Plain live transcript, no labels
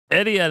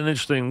Eddie had an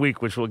interesting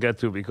week, which we'll get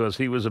to, because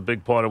he was a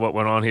big part of what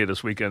went on here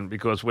this weekend.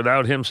 Because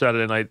without him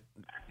Saturday night,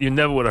 you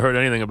never would have heard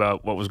anything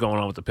about what was going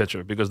on with the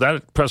pitcher, because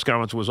that press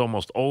conference was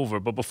almost over.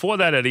 But before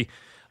that, Eddie,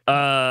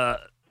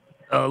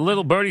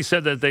 little birdie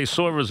said that they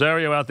saw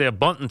Rosario out there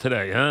bunting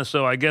today. Huh?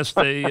 So I guess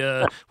they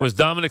was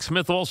Dominic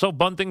Smith also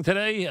bunting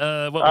today?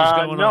 What was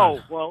going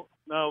on? Well,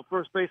 no.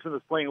 First baseman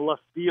is playing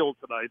left field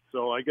tonight,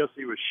 so I guess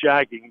he was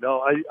shagging.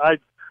 No, I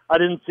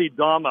didn't see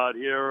Dom out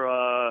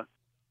here.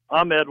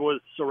 Ahmed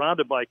was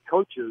surrounded by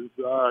coaches.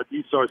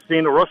 D.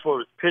 Sarcina, Russell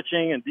was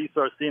pitching, and D.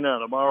 Sarcina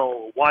and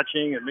Amaro were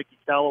watching, and Mickey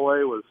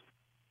Callaway was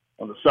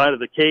on the side of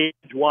the cage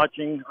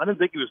watching. I didn't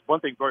think he was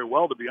bunting very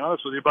well, to be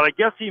honest with you, but I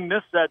guess he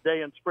missed that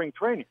day in spring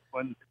training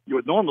when you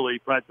would normally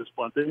practice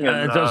bunting.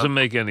 And, it doesn't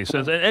make any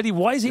sense. Eddie,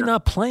 why is he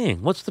not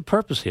playing? What's the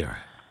purpose here?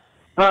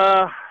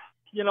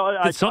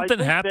 Did something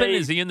happen?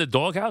 Is he in the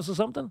doghouse or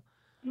something?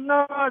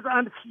 No,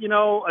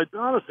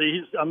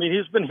 honestly,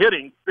 he's been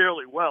hitting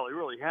fairly well. He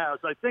really has.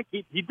 I think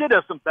he did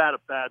have some bad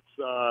at-bats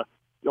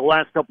the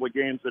last couple of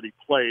games that he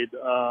played.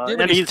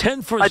 But he's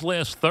 10 for his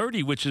last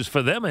 30, which is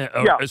for them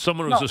as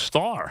someone who's a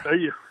star.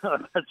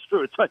 That's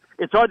true.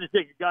 It's hard to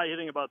take a guy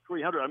hitting about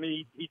 300. I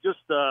mean, he just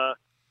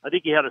I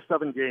think he had a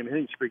 7-game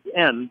hitting streak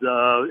end,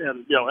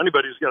 and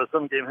anybody who's got a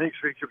 7-game hitting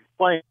streak should be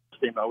playing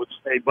this team, I would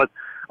say. But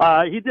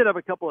he did have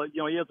a couple of,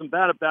 he had some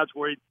bad at-bats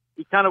where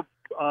he kind of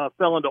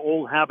fell into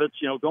old habits,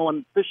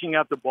 going fishing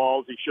after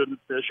balls he shouldn't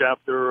fish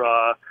after,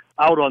 out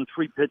on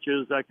 3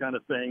 pitches, that kind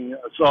of thing.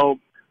 So,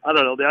 I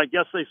don't know. I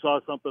guess they saw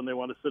something. They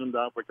want to sit him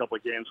down for a couple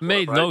of games.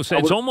 Made no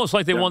sense. It's almost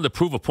like they wanted to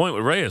prove a point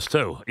with Reyes,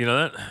 too. You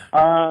know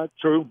that?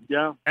 True,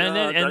 yeah. And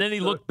then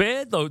he looked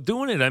bad, though,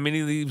 doing it. I mean,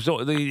 he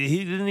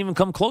didn't even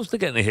come close to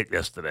getting a hit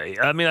yesterday.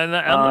 I mean, and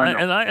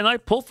I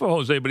pulled for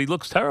Jose, but he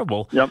looks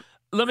terrible. Yep.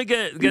 Let me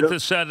get to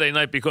Saturday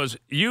night, because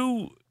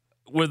you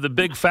were the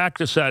big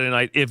factor Saturday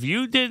night. If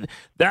you did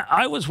that,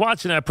 I was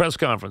watching that press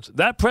conference.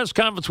 That press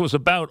conference was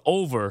about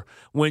over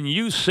when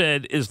you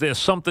said, "Is there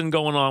something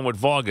going on with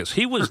Vargas?"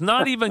 He was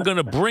not even going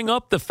to bring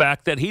up the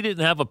fact that he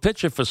didn't have a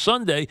pitcher for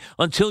Sunday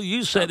until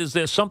you said, "Is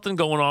there something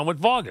going on with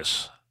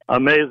Vargas?"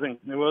 Amazing.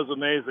 It was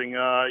amazing.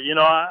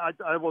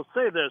 I will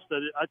say this,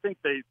 that I think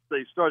they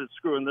started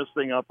screwing this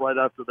thing up right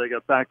after they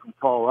got back from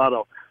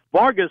Colorado.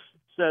 Vargas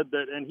said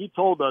that, and he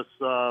told us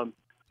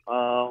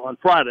on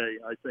Friday,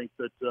 I think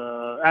that,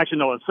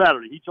 on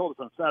Saturday. He told us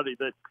on Saturday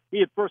that he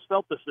had first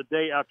felt this the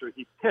day after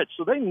he pitched.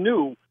 So they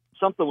knew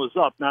something was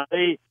up. Now,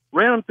 they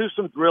ran him through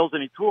some drills,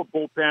 and he threw a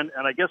bullpen,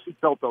 and I guess he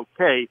felt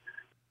okay.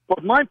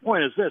 But my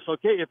point is this,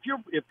 okay, if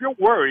you're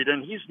worried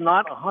and he's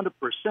not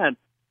 100%,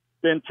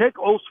 then take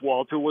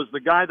Oswalt, who was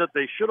the guy that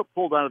they should have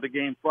pulled out of the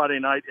game Friday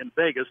night in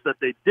Vegas, that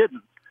they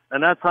didn't.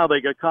 And that's how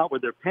they got caught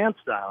with their pants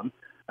down.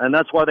 And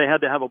that's why they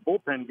had to have a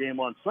bullpen game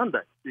on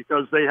Sunday,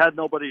 because they had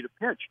nobody to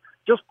pitch.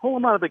 Just pull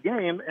him out of the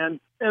game, and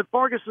if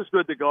Vargas is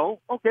good to go,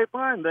 okay,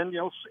 fine. Then,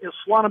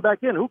 slot him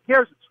back in. Who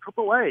cares? It's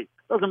AAA.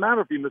 Doesn't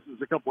matter if he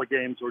misses a couple of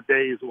games or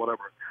days or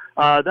whatever.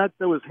 That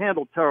was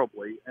handled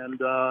terribly, and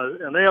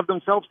they have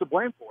themselves to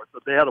blame for it.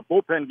 But they had a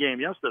bullpen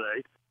game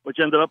yesterday, which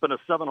ended up in a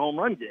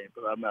 7-home-run game,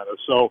 for that matter.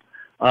 So,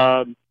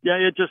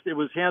 it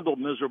was handled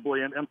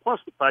miserably. And plus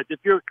the fact, if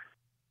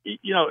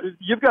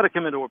you've got to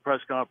come into a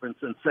press conference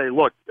and say,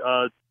 look,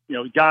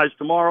 guys,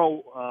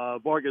 tomorrow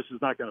Vargas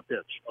is not going to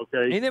pitch,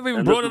 okay? He never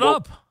even brought it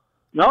up.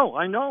 No,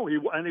 I know, he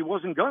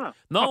wasn't going to.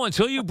 No,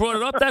 until you brought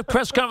it up. That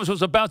press conference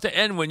was about to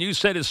end when you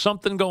said, "Is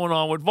something going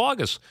on with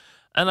Vargas?"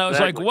 And I was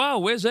like, wow,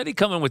 where's Eddie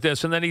coming with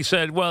this? And then he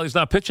said, well, he's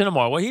not pitching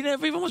tomorrow. Well, he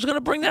never even was going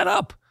to bring that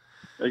up.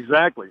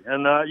 Exactly.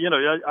 And, I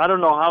don't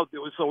know how it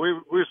was. So we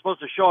were supposed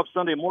to show up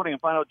Sunday morning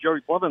and find out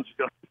Jerry Blevins was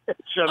going to pitch.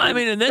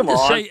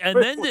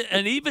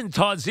 And even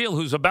Todd Zeal,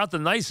 who's about the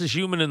nicest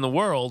human in the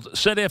world,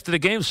 said after the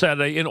game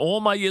Saturday, in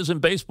all my years in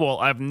baseball,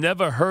 I've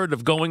never heard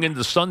of going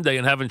into Sunday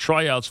and having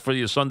tryouts for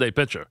your Sunday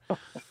pitcher.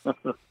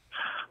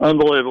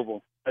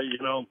 Unbelievable.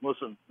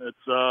 Listen,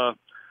 it's,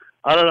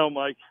 I don't know,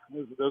 Mike.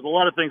 There's a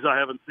lot of things I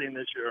haven't seen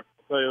this year.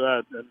 I'll tell you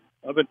that. And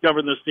I've been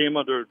covering this team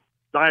under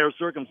dire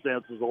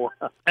circumstances a lot.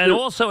 And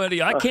also,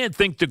 Eddie, I can't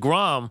think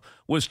DeGrom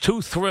was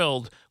too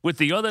thrilled with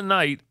the other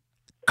night.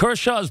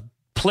 Kershaw's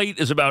plate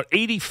is about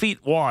 80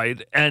 feet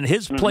wide, and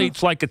his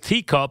plate's like a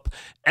teacup,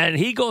 and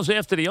he goes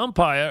after the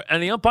umpire,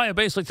 and the umpire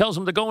basically tells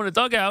him to go in the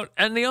dugout,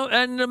 and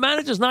the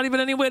manager's not even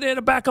anywhere there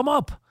to back him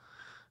up.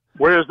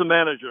 Where's the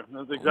manager?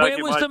 That's exactly Where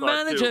was the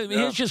manager?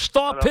 He's your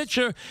star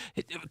pitcher.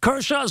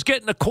 Kershaw's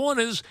getting the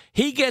corners.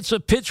 He gets a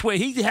pitch where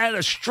he had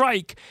a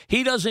strike.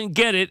 He doesn't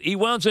get it. He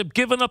winds up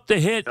giving up the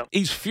hit. Yep.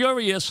 He's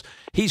furious.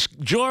 He's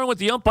jawing with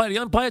the umpire. The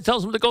umpire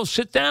tells him to go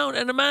sit down,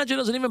 and the manager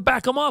doesn't even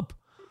back him up.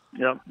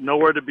 Yeah,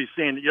 nowhere to be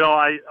seen.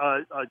 I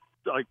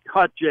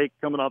caught Jake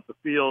coming off the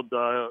field,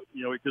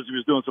 because he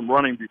was doing some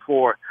running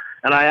before,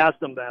 and I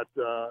asked him that,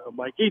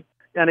 Mike.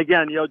 And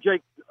again,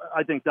 Jake,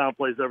 I think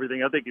downplays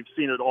everything. I think you've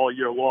seen it all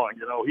year long.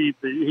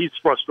 He's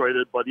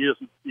frustrated, but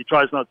he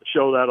tries not to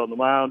show that on the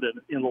mound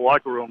and in the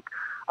locker room.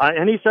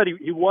 And he said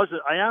he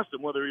wasn't. I asked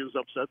him whether he was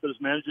upset that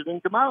his manager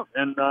didn't come out,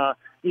 and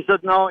he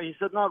said no. He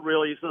said not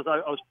really. He says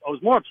I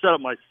was more upset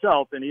at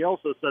myself, and he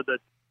also said that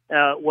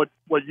what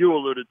you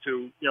alluded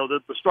to, the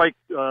strike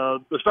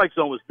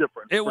zone was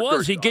different. It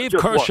was. He gave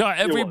Kershaw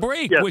every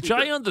break, which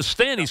I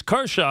understand. He's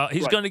Kershaw.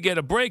 He's going to get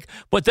a break,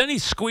 but then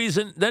he's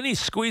squeezing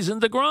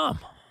DeGrom.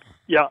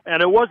 Yeah,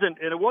 and it wasn't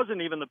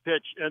even the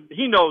pitch, and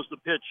he knows the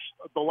pitch.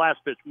 The last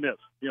pitch missed.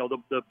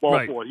 The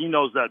ball forward. He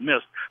knows that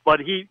missed, but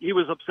he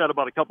was upset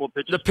about a couple of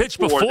pitches. The pitch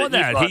before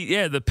that,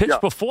 the pitch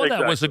before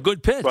that was a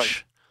good pitch.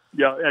 Right.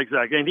 Yeah,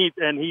 exactly.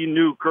 And he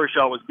knew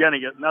Kershaw was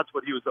getting it, and that's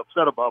what he was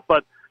upset about.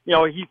 But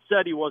he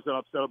said he wasn't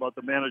upset about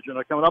the manager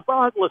not coming up.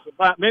 But listen,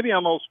 maybe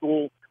I'm old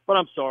school, but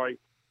I'm sorry.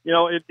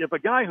 If a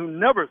guy who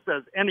never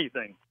says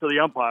anything to the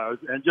umpires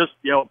and just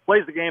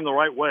plays the game the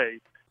right way,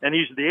 and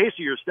he's the ace of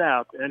your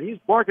staff, and he's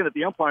barking at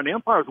the umpire, and the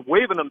umpire's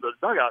waving him to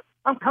the dugout,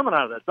 I'm coming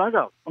out of that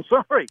dugout. I'm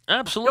sorry.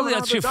 Absolutely,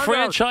 that's your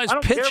franchise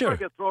pitcher. I don't care if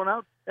I get thrown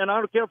out, and I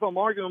don't care if I'm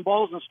arguing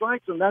balls and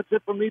strikes, and that's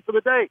it for me for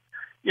the day.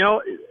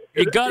 You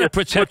got to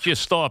protect your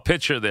star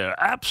pitcher there.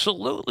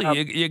 Absolutely,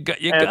 you got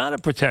to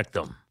protect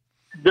them.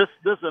 This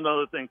is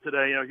another thing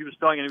today. He was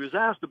talking. He was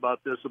asked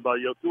about this, about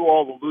through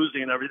all the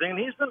losing and everything. And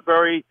he's been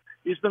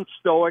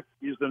stoic.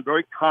 He's been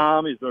very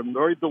calm. He's been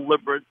very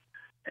deliberate,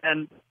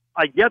 and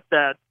I get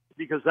that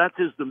because that's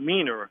his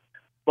demeanor.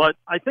 But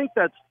I think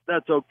that's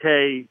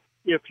okay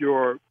if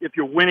you're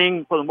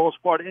winning for the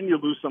most part, and you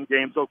lose some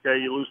games. Okay,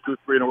 you lose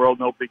 2-3 in a row,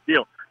 no big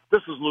deal.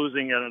 This is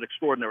losing at an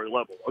extraordinary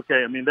level.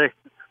 Okay, I mean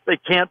they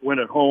can't win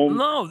at home.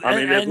 No, I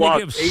mean, and they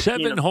give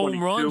 7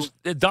 home runs.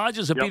 The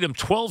Dodgers have beat them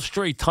 12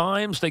 straight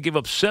times. They give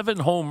up 7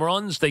 home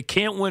runs. They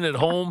can't win at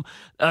home.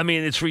 I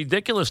mean, it's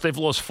ridiculous. They've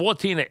lost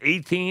 14 to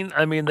 18.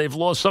 I mean, they've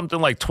lost something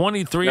like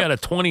 23 out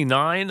of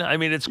 29. I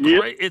mean,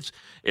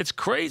 it's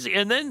crazy.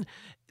 And then,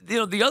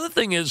 the other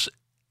thing is,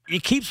 he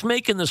keeps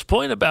making this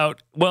point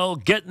about,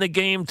 getting the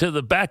game to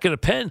the back of the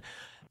pen.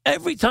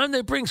 Every time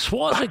they bring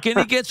Swarzak in,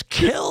 he gets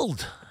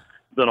killed.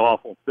 Been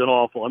awful.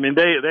 I mean,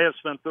 they have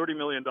spent $30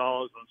 million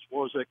on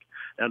Swarzak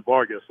and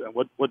Vargas, and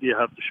what do you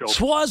have to show?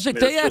 Swarzak,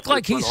 they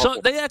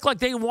act like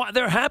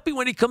they're happy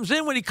when he comes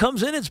in. When he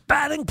comes in, it's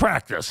batting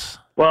practice.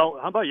 Well,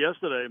 how about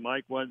yesterday,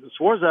 Mike, when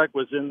Swarzak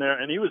was in there,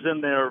 and he was in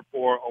there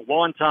for a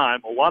long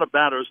time, a lot of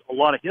batters, a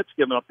lot of hits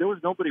given up. There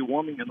was nobody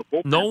warming in the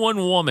bullpen. No one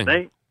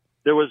warming.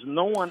 There was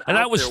no one. And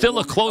that was still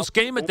a close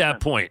game at that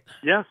point.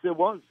 Yes, it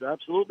was,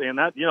 absolutely. And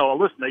that,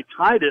 listen, they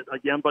tied it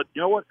again, but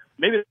you know what?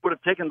 Maybe they would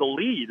have taken the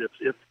lead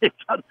if they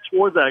got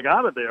Swarzak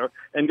out of there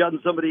and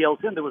gotten somebody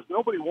else in. There was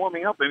nobody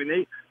warming up. I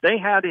mean, they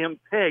had him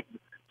pegged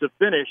to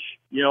finish,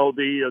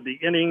 the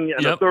inning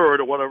and the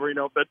third or whatever,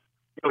 but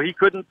he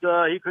couldn't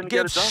get it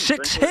done.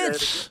 6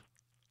 hits.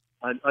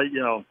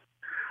 There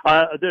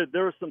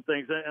are some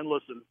things, and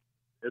listen,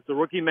 it's a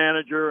rookie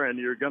manager, and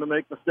you're going to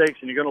make mistakes,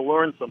 and you're going to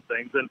learn some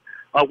things. And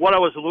what I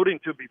was alluding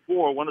to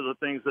before, one of the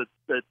things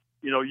that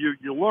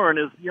you learn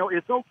is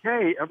it's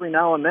okay every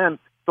now and then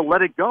to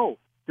let it go,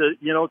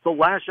 to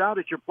lash out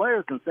at your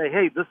players and say,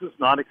 hey, this is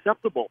not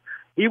acceptable.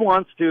 He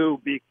wants to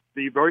be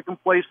very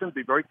complacent,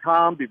 be very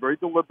calm, be very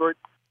deliberate,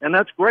 and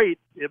that's great.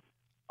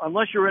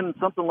 Unless you're in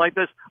something like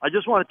this, I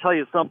just want to tell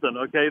you something,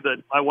 okay?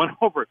 That I went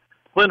over.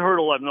 Clint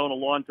Hurdle, I've known a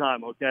long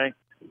time, okay.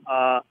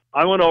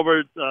 I went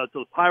over to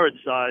the Pirates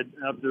side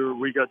after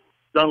we got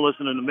done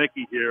listening to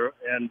Mickey here,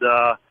 and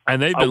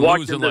they've been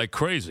losing like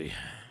crazy.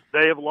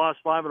 They have lost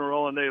 5 in a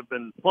row, and they have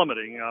been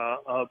plummeting.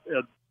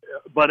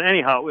 But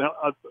anyhow,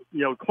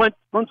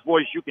 Clint's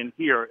voice you can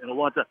hear in a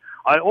long time.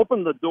 I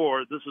opened the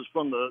door. This is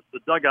from the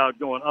dugout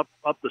going up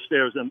the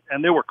stairs,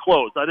 and they were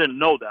closed. I didn't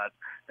know that,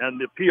 and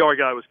the PR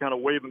guy was kind of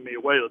waving me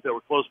away that they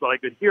were closed, but I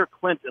could hear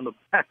Clint in the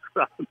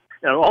background.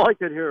 And all I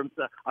could hear him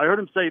say, I heard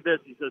him say this.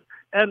 He says,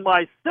 and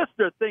my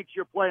sister thinks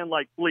you're playing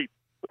like bleep.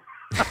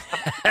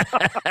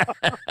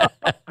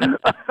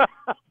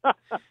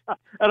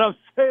 And I'm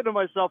saying to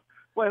myself,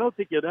 well, I don't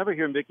think you'd ever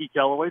hear Mickey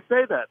Callaway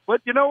say that.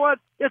 But you know what?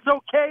 It's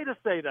okay to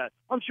say that.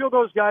 I'm sure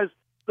those guys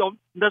don't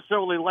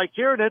necessarily like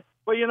hearing it,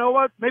 but you know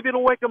what? Maybe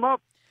it'll wake them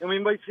up, and we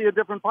might see a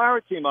different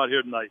Pirate team out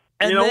here tonight.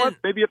 And what?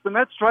 Maybe if the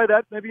Mets try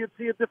that, maybe you'd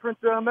see a different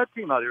Met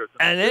team out here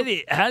tonight. And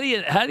Eddie, how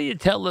do you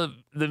tell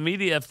the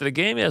media after the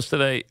game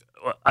yesterday,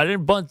 I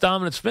didn't bunt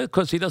Dominic Smith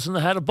because he doesn't know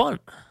how to bunt?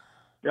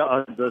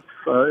 Yeah, that's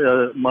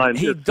mine.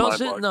 He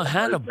doesn't know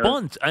how to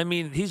bunt. I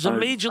mean, he's a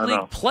major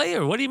league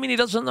player. What do you mean he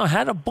doesn't know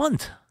how to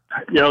bunt?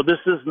 This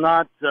is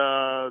not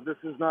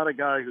a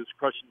guy who's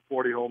crushing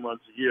 40 home runs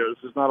a year.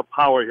 This is not a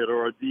power hitter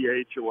or a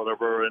DH or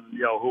whatever, and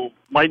who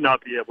might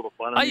not be able to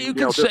bunt. You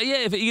can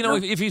say,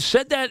 if you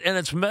said that and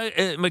it's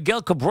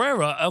Miguel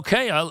Cabrera,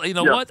 okay,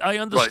 what? I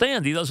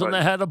understand. Right. He doesn't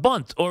know how to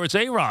bunt, or it's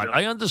A-Rod. Yeah.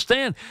 I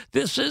understand.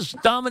 This is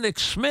Dominic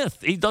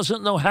Smith. He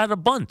doesn't know how to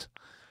bunt.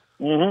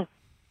 Mm-hmm.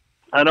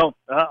 I know.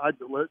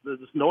 There's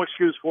no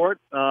excuse for it.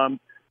 And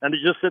to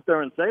just sit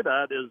there and say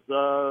that is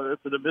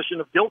it's an admission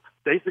of guilt,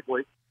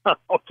 basically.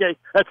 Okay,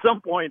 at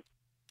some point,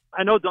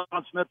 I know Don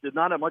Smith did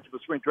not have much of a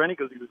spring training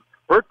because he was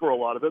hurt for a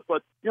lot of it,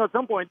 but at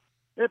some point,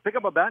 pick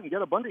up a bat and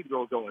get a bunting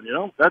drill going.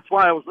 That's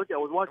why I was watching.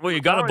 Well,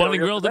 you got a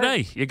bunting drill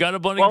today. You got a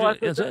bunting drill.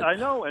 That's it. I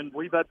know, and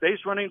we've had base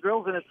running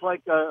drills, and it's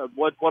like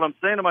what I'm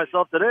saying to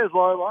myself today is,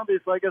 well,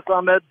 obviously, I guess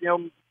Ahmed,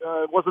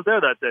 wasn't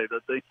there that day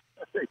that they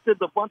did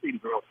the bunting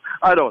drill.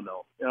 I don't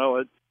know.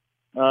 It's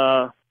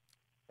a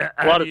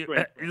lot of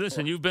strange.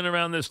 Listen, you've been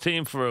around this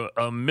team for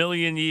a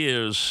million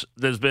years.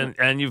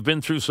 And you've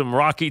been through some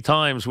rocky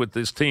times with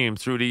this team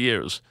through the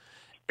years.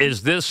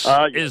 Is this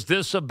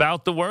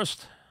about the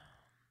worst?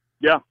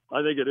 Yeah,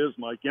 I think it is,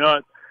 Mike.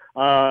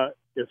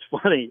 It's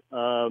funny.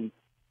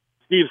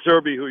 Steve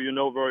Serby, who you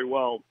know very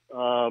well,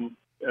 and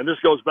this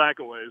goes back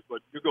a ways,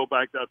 but you go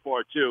back that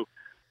far too.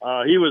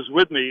 He was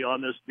with me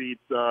on this beat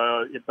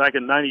back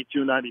in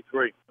 92,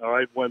 93, all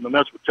right, when the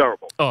Mets were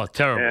terrible. Oh,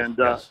 terrible. And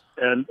yes.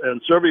 and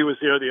Serby was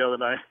here the other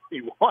night.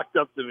 He walked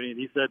up to me and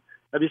he said,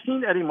 "Have you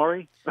seen Eddie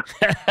Murray?"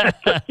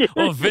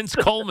 Oh, Vince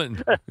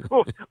Coleman.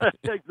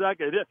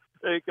 Exactly,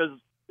 because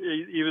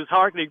he was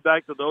hearkening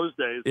back to those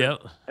days. Yeah.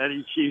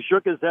 And he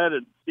shook his head,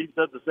 and Steve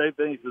said the same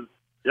thing. He says,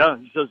 "Yeah,"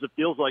 he says, "it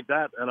feels like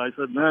that." And I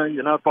said, "No,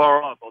 you're not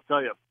far off, I'll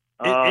tell you."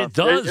 It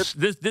does.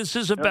 This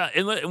is about,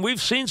 and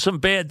we've seen some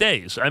bad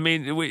days. I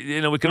mean,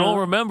 we can all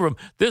remember them.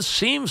 This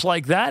seems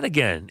like that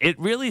again. It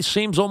really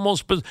seems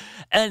almost.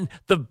 And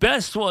the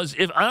best was,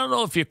 I don't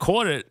know if you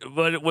caught it,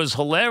 but it was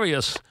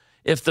hilarious.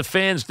 If the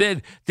fans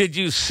did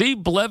you see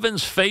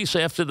Blevin's face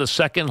after the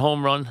second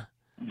home run?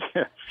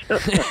 Yes.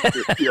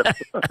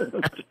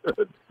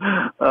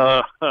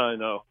 I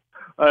know.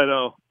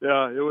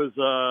 Yeah, it was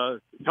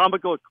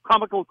comical,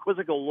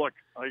 quizzical look,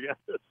 I guess.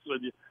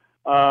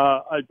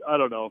 I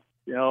don't know.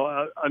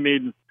 I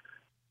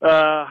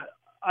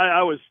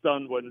was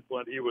stunned when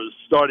he was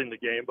starting the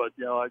game, but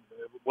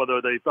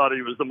whether they thought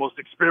he was the most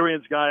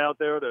experienced guy out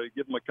there to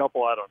give him a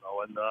couple, I don't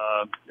know. And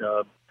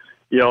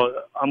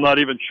I'm not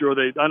even sure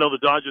I know the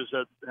Dodgers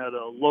had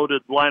a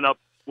loaded lineup,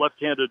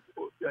 left-handed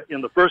in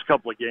the first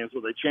couple of games,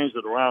 but they changed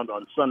it around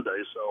on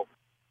Sunday. So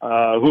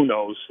who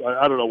knows?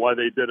 I don't know why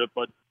they did it,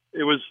 but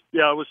it was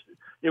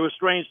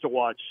strange to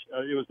watch.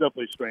 It was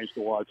definitely strange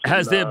to watch.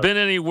 Has there been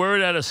any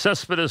word out of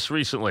Cespedes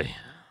recently?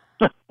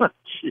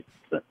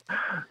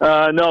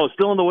 No,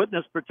 still in the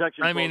witness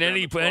protection. I mean,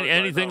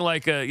 anything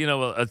like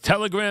a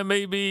telegram,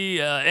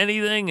 maybe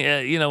anything.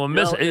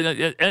 Just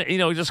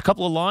a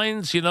couple of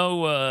lines.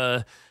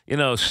 Snail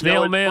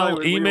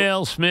mail,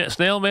 email,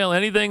 snail mail,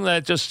 anything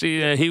that just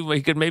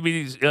he could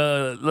maybe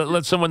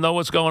let someone know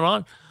what's going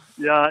on.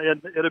 Yeah,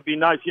 it'd be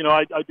nice.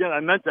 I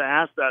meant to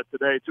ask that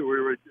today too. We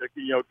were,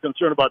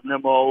 concerned about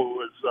Nimmo, who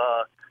was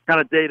kind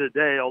of day to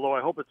day. Although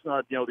I hope it's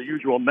not, the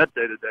usual Met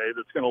day to day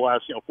that's going to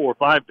last, 4 or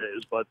 5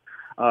 days. But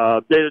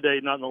day to day,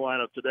 not in the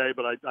lineup today.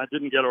 But I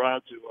didn't get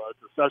around to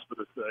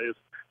Cespedes today. As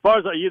far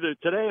as either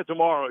today or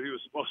tomorrow, he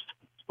was supposed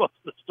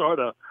to start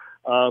a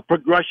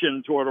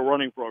progression toward a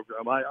running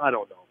program. I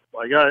don't know.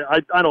 Like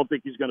I don't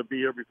think he's going to be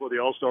here before the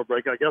All-Star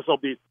break. I guess I'll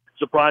be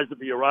surprised if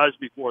he arrives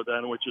before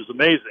then, which is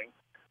amazing.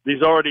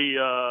 He's already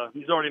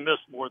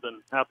missed more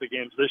than half the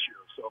games this year.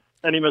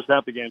 And he missed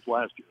half the games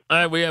last year. All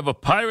right, we have a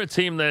Pirate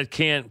team that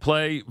can't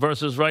play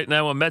versus right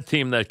now a Met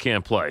team that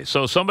can't play.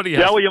 So somebody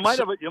has. Yeah, well, you might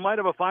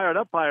have a fired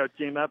up Pirate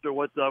team after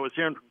what I was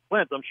hearing from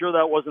Clint. I'm sure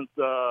that wasn't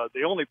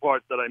the only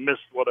part that I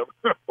missed. Whatever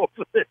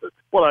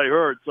what I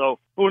heard. So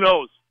who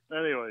knows?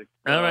 Anyway.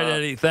 All right,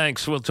 Eddie.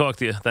 Thanks. We'll talk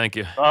to you. Thank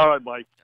you. All right, Mike.